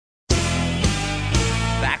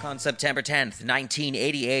Back on September 10th,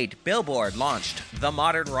 1988, Billboard launched the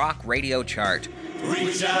Modern Rock Radio Chart,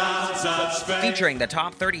 featuring the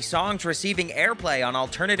top 30 songs receiving airplay on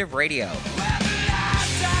alternative radio.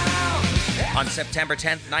 On September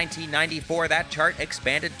 10th, 1994, that chart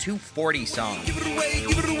expanded to 40 songs.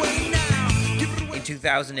 In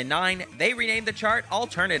 2009, they renamed the chart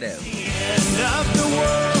Alternative.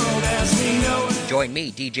 Join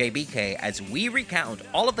me, DJ BK, as we recount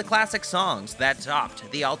all of the classic songs that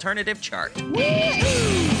topped the Alternative chart.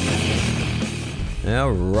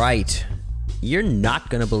 All right. You're not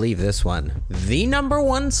going to believe this one. The number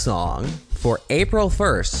one song for April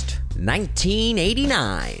 1st,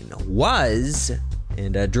 1989 was,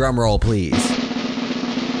 and a drum roll please.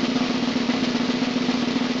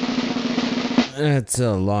 It's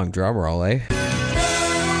a long drum roll, eh?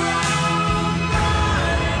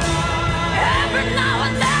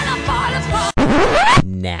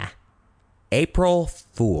 Nah. April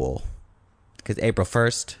Fool. Because April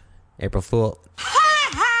 1st, April Fool.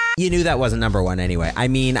 You knew that wasn't number one anyway. I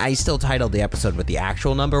mean, I still titled the episode with the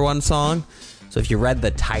actual number one song. So if you read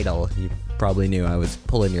the title, you probably knew I was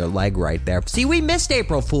pulling your leg right there. See, we missed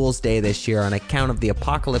April Fool's Day this year on account of the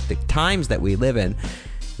apocalyptic times that we live in.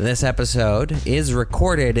 This episode is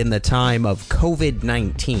recorded in the time of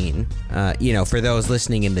COVID-19. For those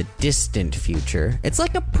listening in the distant future, it's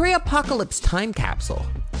like a pre-apocalypse time capsule.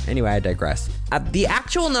 Anyway, I digress. The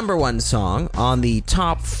actual number one song on the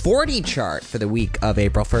top 40 chart for the week of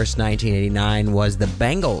April 1st, 1989 was The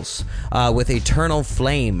Bangles with Eternal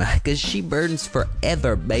Flame, because she burns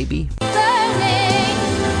forever, baby.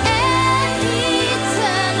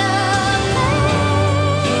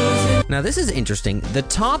 Now, this is interesting. The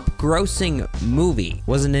top grossing movie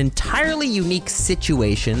was an entirely unique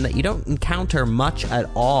situation that you don't encounter much at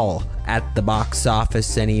all at the box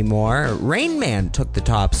office anymore. Rain Man took the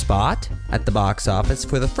top spot at the box office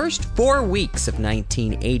for the first 4 weeks of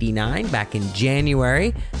 1989 back in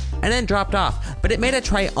January, and then dropped off. But it made a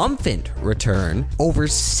triumphant return over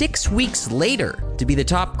 6 weeks later to be the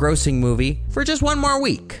top grossing movie for just one more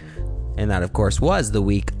week. And that, of course, was the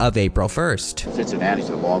week of April 1st. Cincinnati's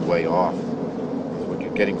a long way off.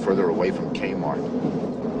 You're getting further away from Kmart.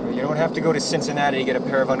 You don't have to go to Cincinnati to get a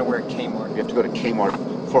pair of underwear at Kmart. You have to go to Kmart,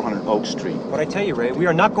 400 Oak Street. But I tell you, Ray, we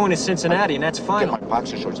are not going to Cincinnati, and that's final. Get my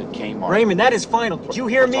boxer shorts at Kmart. Raymond, that is final. Did you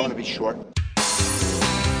hear me? I'm going to be short.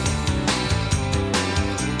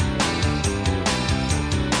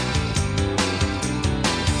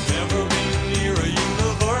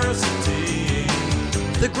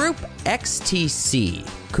 The group XTC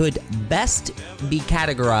could best be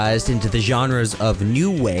categorized into the genres of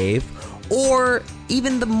new wave or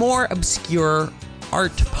even the more obscure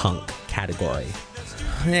art punk category.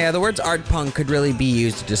 Yeah, the words art punk could really be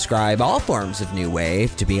used to describe all forms of new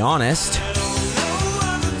wave, to be honest.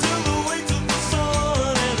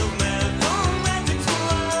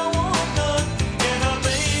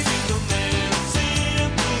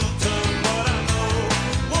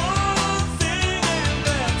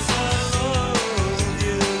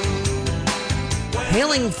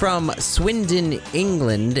 Hailing from Swindon,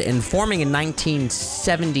 England, and forming in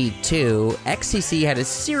 1972, XTC had a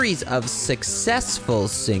series of successful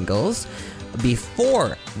singles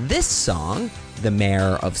before this song, The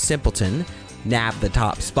Mayor of Simpleton, nabbed the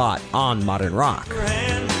top spot on Modern Rock.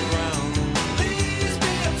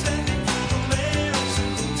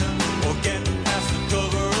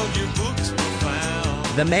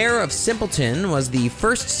 The Mayor of Simpleton was the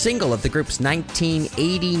first single of the group's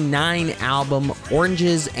 1989 album,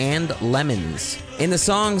 Oranges and Lemons. In the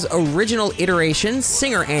song's original iteration,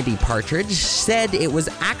 singer Andy Partridge said it was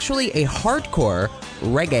actually a hardcore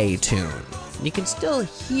reggae tune. You can still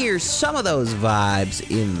hear some of those vibes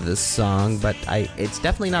in the song, but it's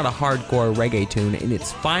definitely not a hardcore reggae tune in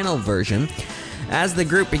its final version. As the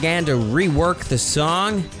group began to rework the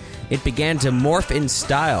song, it began to morph in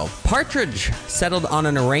style. Partridge settled on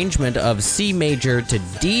an arrangement of C major to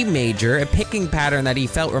D major, a picking pattern that he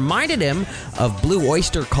felt reminded him of Blue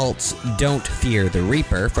Oyster Cult's Don't Fear the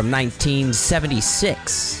Reaper from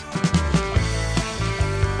 1976.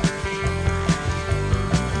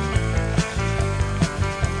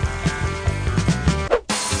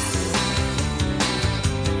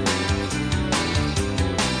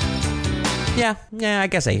 Yeah, I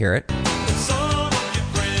guess I hear it.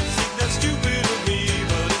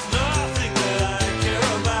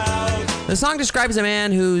 The song describes a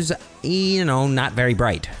man who's, not very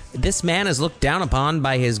bright. This man is looked down upon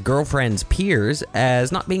by his girlfriend's peers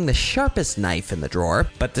as not being the sharpest knife in the drawer,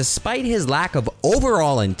 but despite his lack of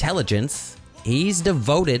overall intelligence, he's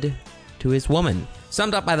devoted to his woman.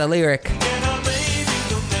 Summed up by the lyric,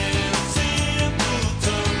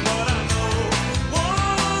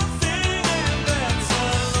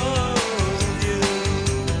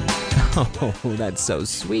 Oh, that's so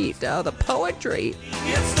sweet. Oh, the poetry.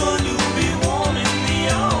 It's going to be warm in the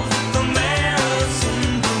arms of the mayor of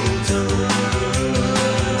Simpleton.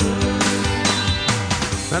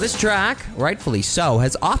 Now, this track, rightfully so,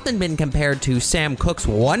 has often been compared to Sam Cooke's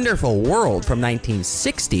Wonderful World from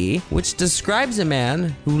 1960, which describes a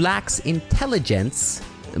man who lacks intelligence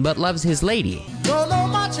but loves his lady. Don't know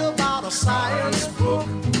much about a science book.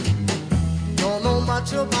 Don't know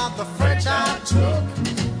much about the French I took.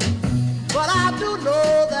 But I do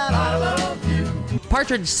know that I love you.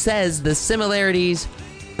 Partridge says the similarities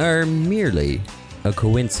are merely a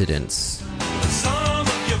coincidence. Some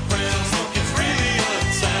of your friends think it's really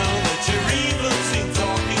unsound that you're even seen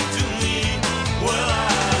talking to me. Well,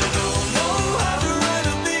 I don't know how to write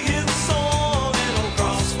a big hit song and no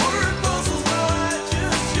crossword puzzles, but I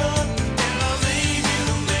just shut. And I may be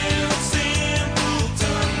the mayor of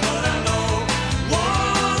Simpleton, but I know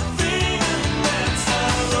one thing, and that's I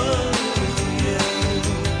love you.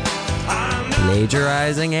 I'm not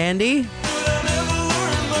Plagiarizing, Andy? good, I never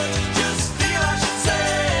learned much, just feel I should say.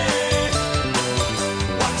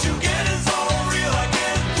 What you get is all real, I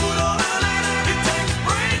can't put on a letter. It takes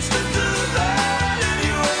brains to do that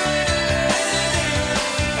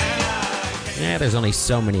anyway. Yeah, there's only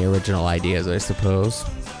so many original ideas, I suppose.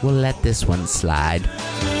 We'll let this one slide.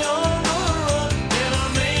 Me on the run, and I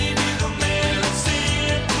may be the mayor of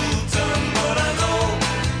Simpleton, but I know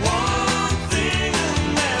one thing,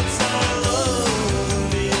 and that's I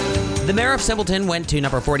love you. The Mayor of Simpleton went to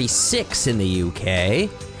number 46 in the UK,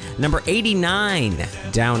 number 89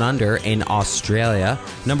 down under in Australia,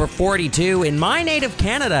 number 42 in my native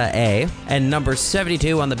Canada, and number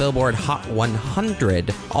 72 on the Billboard Hot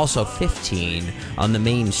 100, also 15 on the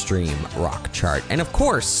mainstream rock chart, and of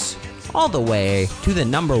course, all the way to the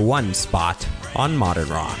number 1 spot on modern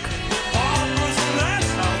rock. Offers, and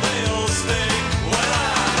that's how they all stay. Well,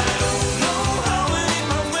 I don't know how many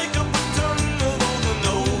pounds make up a ton of all the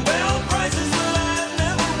Nobel Prizes that I've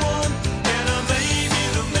never won. And I may be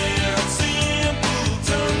the mayor of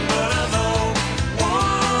Simpleton, but I know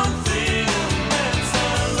one thing, and that's I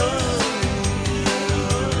love you.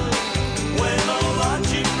 When all our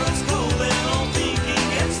cheap runs cold and all thinking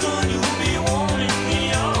it's going to be warm in the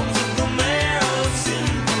arms of the mayor of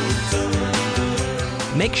Simpleton.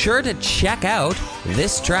 Make sure to check out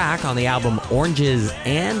this track on the album Oranges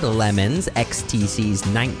and Lemons, XTC's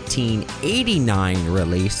 1989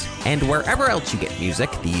 release, and wherever else you get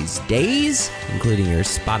music these days, including your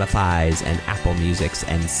Spotify's and Apple Music's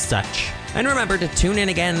and such. And remember to tune in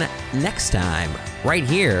again next time, right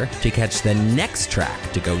here, to catch the next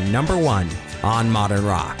track to go number 1 on Modern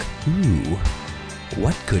Rock. Ooh,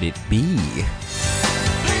 what could it be?